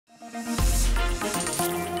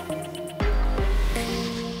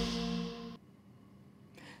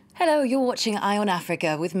Hello, you're watching Eye on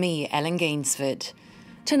Africa with me, Ellen Gainsford.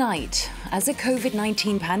 Tonight, as the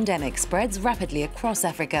COVID-19 pandemic spreads rapidly across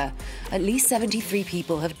Africa, at least 73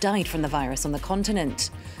 people have died from the virus on the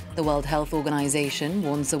continent. The World Health Organization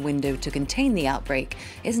warns the window to contain the outbreak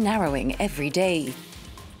is narrowing every day.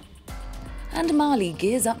 And Mali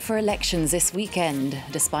gears up for elections this weekend,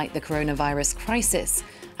 despite the coronavirus crisis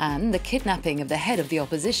and the kidnapping of the head of the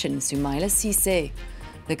opposition, Soumaïla Cissé.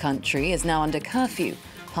 The country is now under curfew,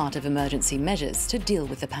 part of emergency measures to deal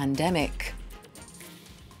with the pandemic.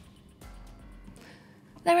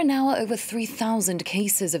 There are now over 3,000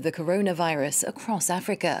 cases of the coronavirus across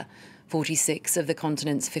Africa. 46 of the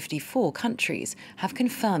continent's 54 countries have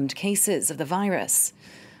confirmed cases of the virus.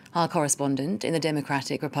 Our correspondent in the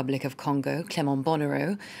Democratic Republic of Congo, Clément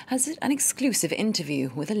Bonnereau, has an exclusive interview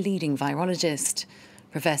with a leading virologist.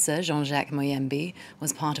 Professor Jean-Jacques Muyembe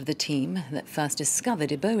was part of the team that first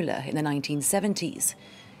discovered Ebola in the 1970s.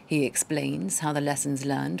 He explains how the lessons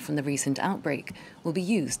learned from the recent outbreak will be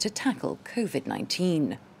used to tackle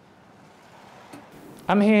COVID-19.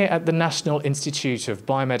 I'm here at the National Institute of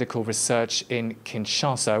Biomedical Research in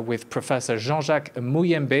Kinshasa with Professor Jean-Jacques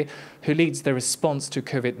Muyembe, who leads the response to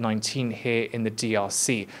COVID-19 here in the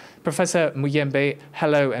DRC. Professor Muyembe,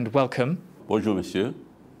 hello and welcome. Bonjour, monsieur.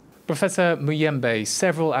 Professor Muyembe,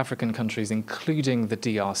 several African countries, including the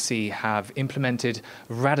DRC, have implemented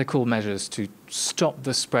radical measures to stop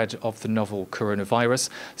the spread of the novel coronavirus.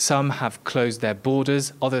 Some have closed their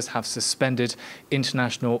borders, others have suspended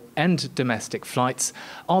international and domestic flights.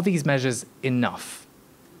 Are these measures enough?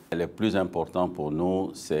 The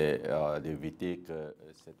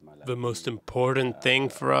most important thing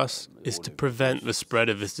for us is to prevent the spread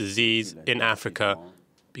of this disease in Africa,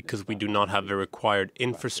 because we do not have the required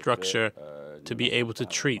infrastructure to be able to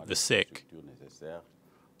treat the sick.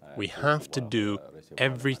 We have to do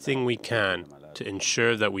everything we can to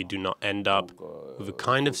ensure that we do not end up with the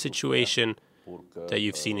kind of situation that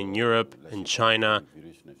you've seen in Europe and China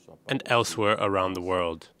and elsewhere around the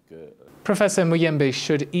world. Professor Muyembe,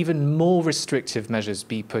 should even more restrictive measures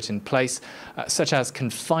be put in place, such as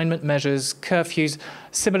confinement measures, curfews,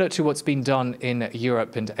 similar to what's been done in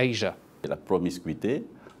Europe and Asia? La promiscuité,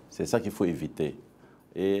 c'est ça qu'il faut éviter.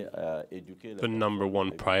 The number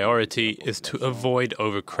one priority is to avoid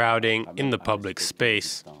overcrowding in the public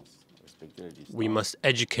space. We must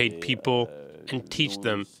educate people and teach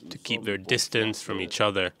them to keep their distance from each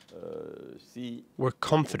other. We're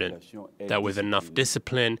confident that with enough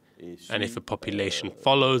discipline, and if the population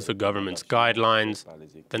follows the government's guidelines,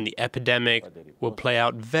 then the epidemic will play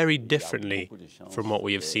out very differently from what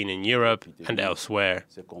we have seen in Europe and elsewhere.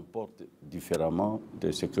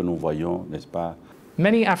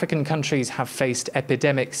 Many African countries have faced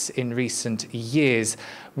epidemics in recent years.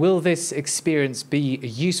 Will this experience be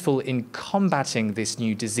useful in combating this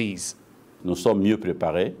new disease? Nous sommes mieux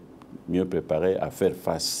préparés à faire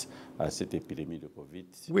face à cette épidémie de Covid.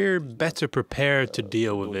 We're better prepared to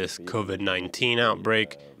deal with this COVID-19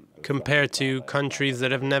 outbreak compared to countries that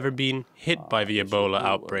have never been hit by the Ebola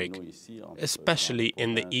outbreak, especially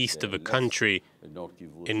in the east of the country,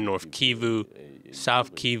 in North Kivu,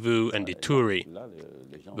 South Kivu and Ituri.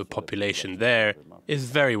 The population there is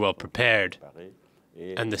very well prepared,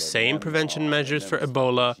 and the same prevention measures for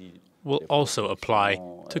Ebola will also apply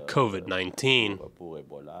to COVID-19.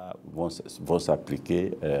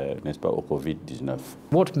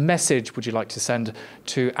 What message would you like to send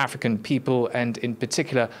to African people and in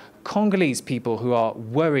particular Congolese people who are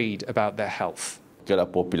worried about their health? The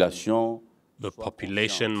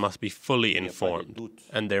population must be fully informed,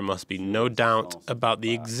 and there must be no doubt about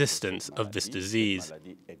the existence of this disease.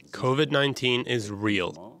 COVID-19 is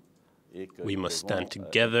real. We must stand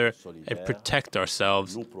together and protect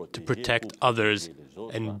ourselves to protect others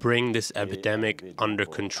and bring this epidemic under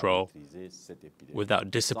control.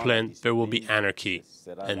 Without discipline, there will be anarchy,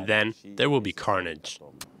 and then there will be carnage.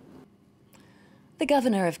 The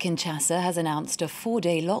governor of Kinshasa has announced a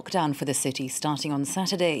 4-day lockdown for the city starting on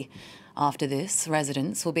Saturday. After this,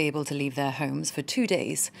 residents will be able to leave their homes for 2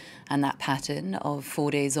 days, and that pattern of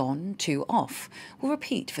 4 days on, 2 off will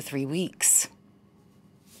repeat for 3 weeks.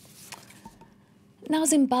 Now,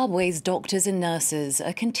 Zimbabwe's doctors and nurses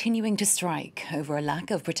are continuing to strike over a lack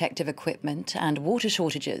of protective equipment and water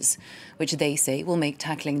shortages, which they say will make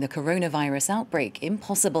tackling the coronavirus outbreak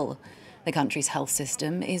impossible. The country's health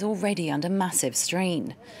system is already under massive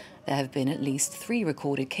strain. There have been at least 3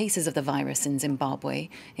 recorded cases of the virus in Zimbabwe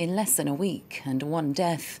in less than a week and 1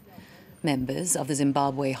 death. Members of the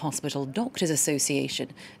Zimbabwe Hospital Doctors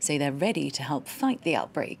Association say they're ready to help fight the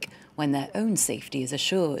outbreak when their own safety is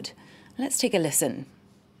assured. Let's take a listen.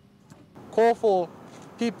 Call for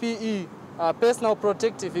PPE, personal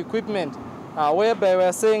protective equipment, whereby we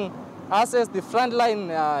are saying us as the frontline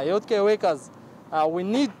healthcare workers, we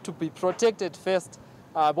need to be protected first,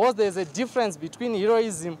 because there's a difference between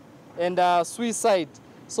heroism and suicide.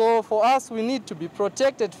 So for us, we need to be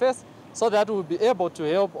protected first so that we'll be able to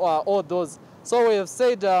help all those. So we have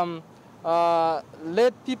said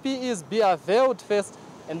let PPEs be availed first,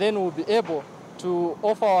 and then we'll be able to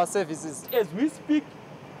offer our services. As we speak,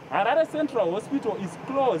 Harare Central Hospital is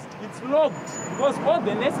closed, it's locked, because all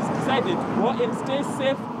the nurses decided to go and stay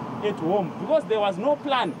safe at home, because there was no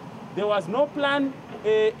plan. There was no plan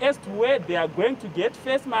as to where they are going to get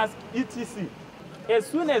face masks, etc. As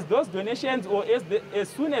soon as those donations or as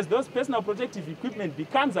soon as those personal protective equipment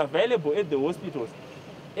becomes available at the hospitals,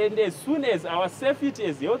 and as soon as our safety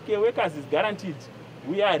as healthcare workers is guaranteed,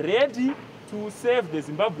 we are ready to save the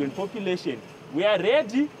Zimbabwean population. We are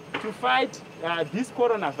ready to fight this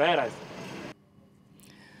coronavirus.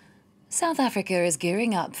 South Africa is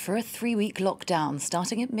gearing up for a 3-week lockdown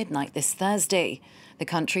starting at midnight this Thursday. The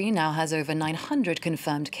country now has over 900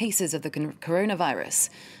 confirmed cases of the coronavirus.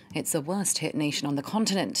 It's the worst-hit nation on the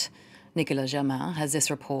continent. Nicolas Germain has this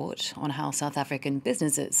report on how South African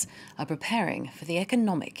businesses are preparing for the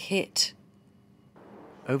economic hit.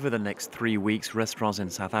 Over the next 3 weeks, restaurants in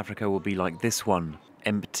South Africa will be like this one,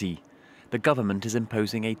 empty. The government is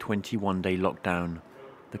imposing a 21-day lockdown.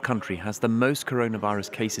 The country has the most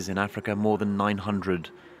coronavirus cases in Africa, more than 900,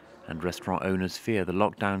 and restaurant owners fear the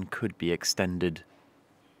lockdown could be extended.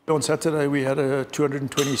 On Saturday we had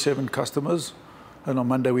 227 customers, and on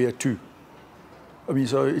Monday we had 2. I mean,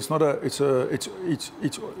 so it's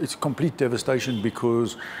complete devastation,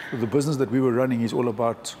 because the business that we were running is all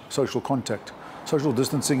about social contact. Social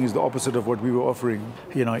distancing is the opposite of what we were offering.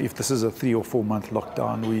 You know, if this is a 3 or 4 month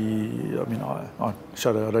lockdown, I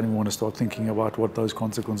shudder. I don't even want to start thinking about what those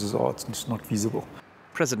consequences are. It's just not feasible.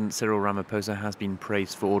 President Cyril Ramaphosa has been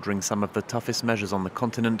praised for ordering some of the toughest measures on the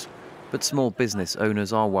continent, but small business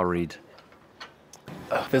owners are worried.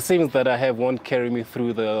 The savings that I have won't carry me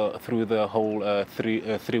through the whole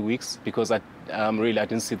 3 weeks, because I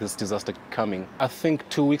didn't see this disaster coming. I think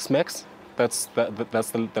 2 weeks max. That's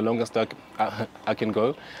the longest I can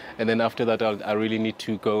go, and then after that I really need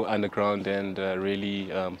to go underground and really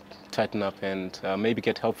tighten up and maybe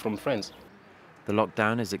get help from friends. The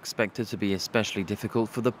lockdown is expected to be especially difficult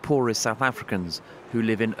for the poorest South Africans who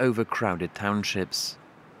live in overcrowded townships.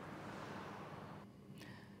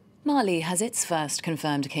 Mali has its first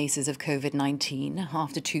confirmed cases of COVID-19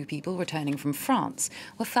 after 2 people returning from France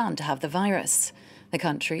were found to have the virus. The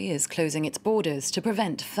country is closing its borders to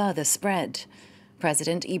prevent further spread.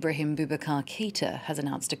 President Ibrahim Boubacar Keïta has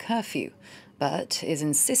announced a curfew, but is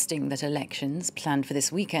insisting that elections planned for this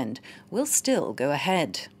weekend will still go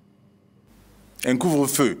ahead. Un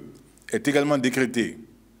couvre-feu est également décrété,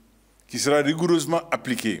 qui sera rigoureusement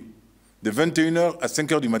appliqué de 21h à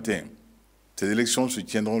 5h du matin. Ces élections se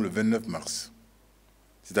tiendront le 29 mars,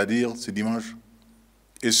 c'est-à-dire ce dimanche,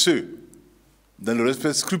 et ce, dans le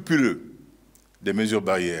respect scrupuleux des mesures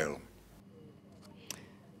barrières.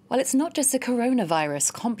 Well, it's not just the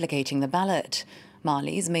coronavirus complicating the ballot.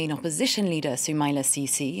 Mali's main opposition leader, Soumaïla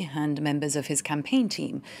Cissé, and members of his campaign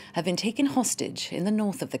team have been taken hostage in the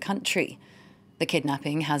north of the country. The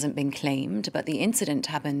kidnapping hasn't been claimed, but the incident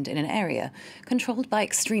happened in an area controlled by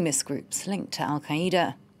extremist groups linked to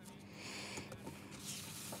Al-Qaeda.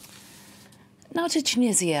 Now to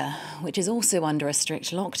Tunisia, which is also under a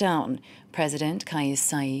strict lockdown. President Kais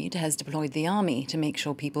Saied has deployed the army to make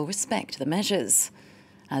sure people respect the measures.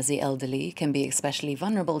 As the elderly can be especially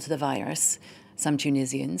vulnerable to the virus, some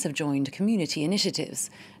Tunisians have joined community initiatives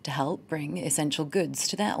to help bring essential goods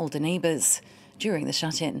to their older neighbours during the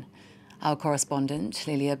shut-in. Our correspondent,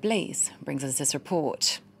 Lilia Blaise, brings us this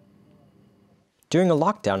report. During a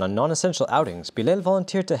lockdown on non-essential outings, Bilal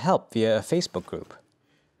volunteered to help via a Facebook group.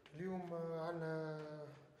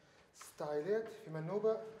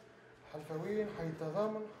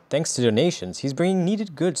 Thanks to donations, he's bringing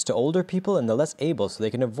needed goods to older people and the less able so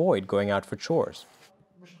they can avoid going out for chores.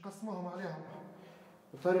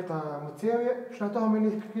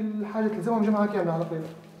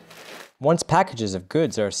 Once packages of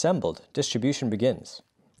goods are assembled, distribution begins.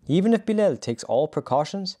 Even if Bilal takes all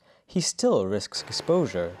precautions, he still risks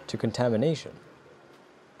exposure to contamination.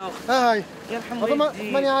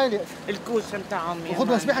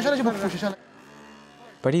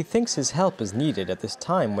 But he thinks his help is needed at this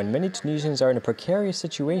time when many Tunisians are in a precarious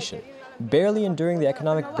situation, barely enduring the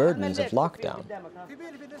economic burdens of lockdown.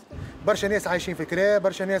 برشا ناس عايشين في الكرا،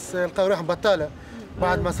 برشا ناس لقاو روحهم بطالة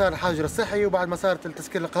بعد ما صار الحجر الصحي وبعد ما صارت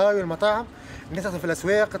التسكير القهاوي والمطاعم، الناس تدخل في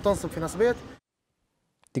الأسواق تنصب في نصبات.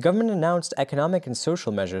 The government announced economic and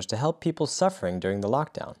social measures to help people suffering during the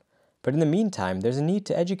lockdown. But in the meantime, there's a need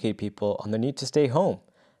to educate people on the need to stay home,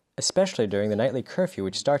 especially during the nightly curfew,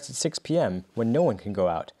 which starts at 6 p.m. when no one can go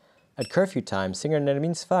out. At curfew time, singer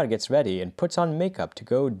Nermin Sfar gets ready and puts on makeup to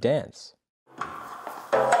go dance.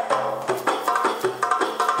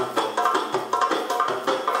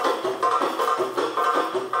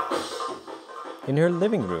 In her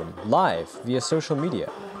living room, live via social media.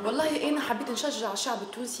 والله أنا حبيت نشجع الشعب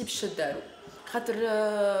التونسي باش يداروا خاطر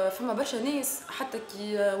فما برشا ناس حتى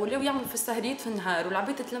كي ولاو يعملوا في السهريات في النهار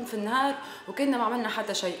والعباد تتلم في النهار وكأننا ما عملنا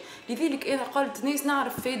حتى شيء. لذلك أنا قلت ناس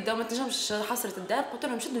نعرف فايدة وما تنجمش حصرة الدار، قلت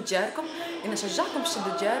لهم شدوا دياركم، أنا شجعكم باش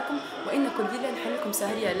تشدوا دياركم، وإن كل ليلة نحل لكم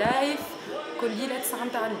سهرية لايف كل ليلة 9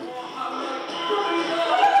 متاع الليل.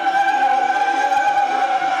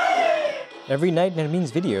 Every night,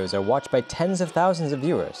 Nermin's videos are watched by tens of thousands of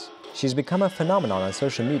viewers. She's become a phenomenon on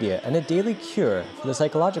social media and a daily cure for the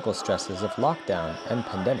psychological stresses of lockdown and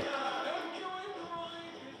pandemic.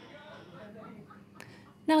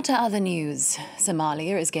 Now to other news.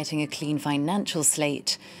 Somalia is getting a clean financial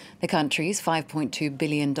slate. The country's $5.2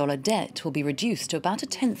 billion debt will be reduced to about a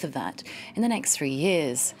tenth of that in the next 3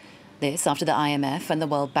 years. This after the IMF and the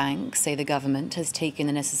World Bank say the government has taken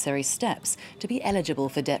the necessary steps to be eligible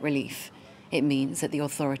for debt relief. It means that the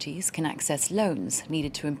authorities can access loans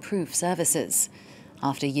needed to improve services.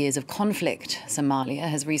 After years of conflict, Somalia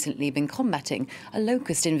has recently been combating a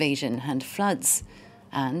locust invasion and floods,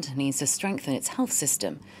 and needs to strengthen its health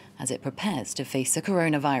system as it prepares to face the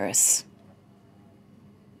coronavirus.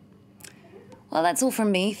 Well, that's all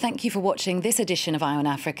from me. Thank you for watching this edition of Eye on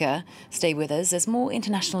Africa. Stay with us, there's more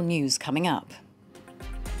international news coming up.